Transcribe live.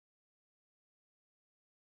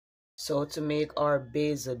So to make our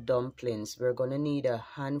basil dumplings, we're going to need a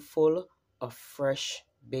handful of fresh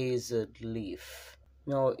basil leaf.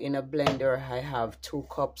 Now in a blender I have 2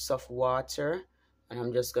 cups of water, and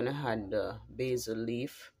I'm just going to add the basil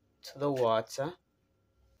leaf to the water.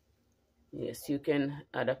 Yes, you can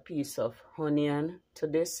add a piece of onion to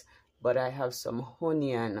this, but I have some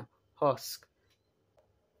onion husk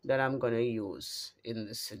that I'm going to use in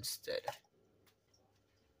this instead.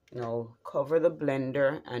 Now cover the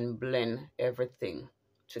blender and blend everything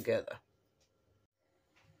together.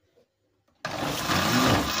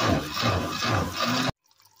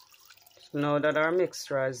 So now that our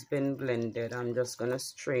mixture has been blended, I'm just going to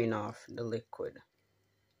strain off the liquid.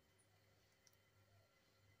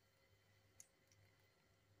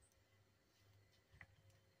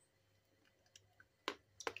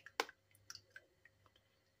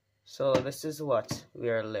 So this is what we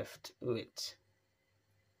are left with.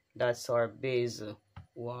 That's our basil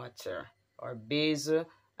water, our basil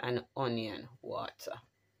and onion water.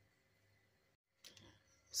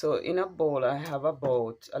 So in a bowl I have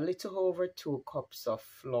about a little over 2 cups of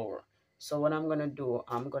flour. So what I'm gonna do,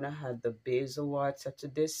 I'm gonna add the basil water to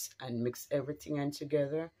this and mix everything in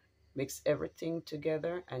together. Mix everything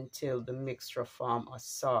together until the mixture form a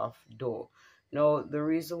soft dough. Now the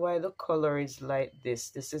reason why the color is like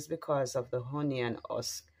this is because of the onion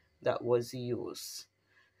husk that was used.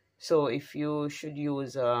 So if you should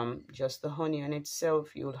use just the onion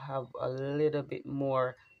itself, you'll have a little bit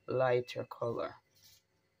more lighter color.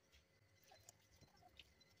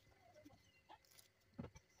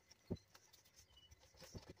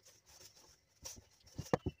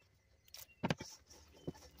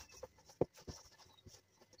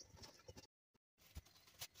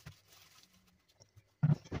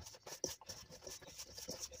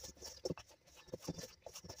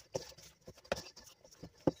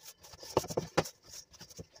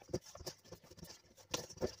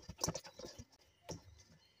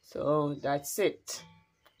 So that's it.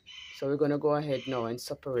 So we're going to go ahead now and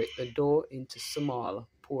separate the dough into small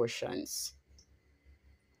portions.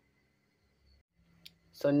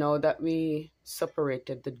 So now that we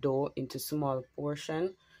separated the dough into small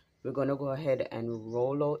portion, we're going to go ahead and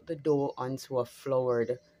roll out the dough onto a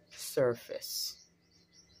floured surface.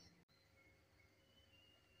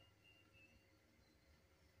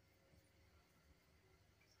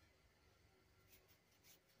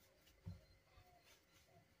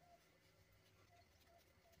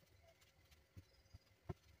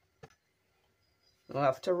 Now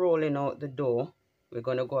after rolling out the dough, we're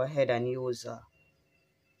going to go ahead and use a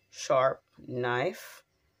sharp knife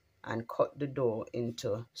and cut the dough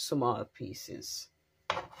into small pieces.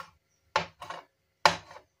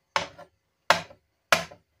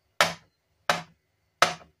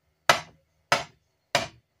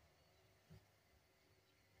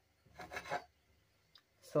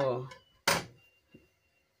 So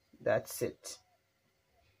that's it.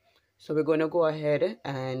 So we're going to go ahead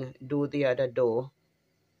and do the other dough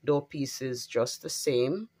pieces just the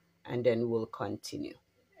same, and then we'll continue.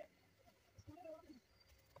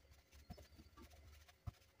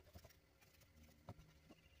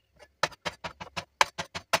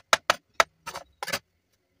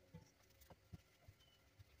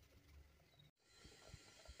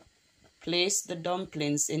 Place the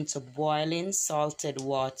dumplings into boiling salted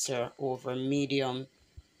water over medium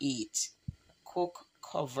heat. Cook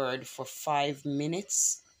covered for 5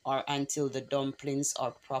 minutes or until the dumplings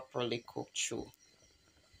are properly cooked through.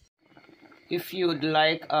 If you'd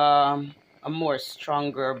like a more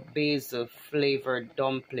stronger basil flavored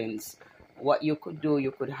dumplings, what you could do, you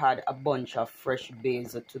could add a bunch of fresh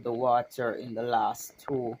basil to the water in the last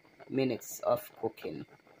 2 minutes of cooking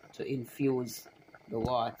to infuse the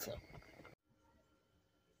water.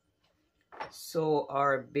 So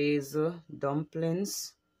our basil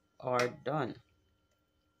dumplings are done.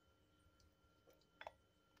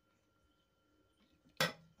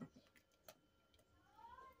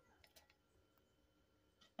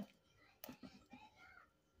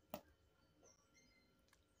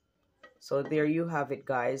 So there you have it,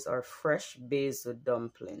 guys, our fresh basil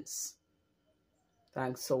dumplings.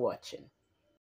 Thanks for watching.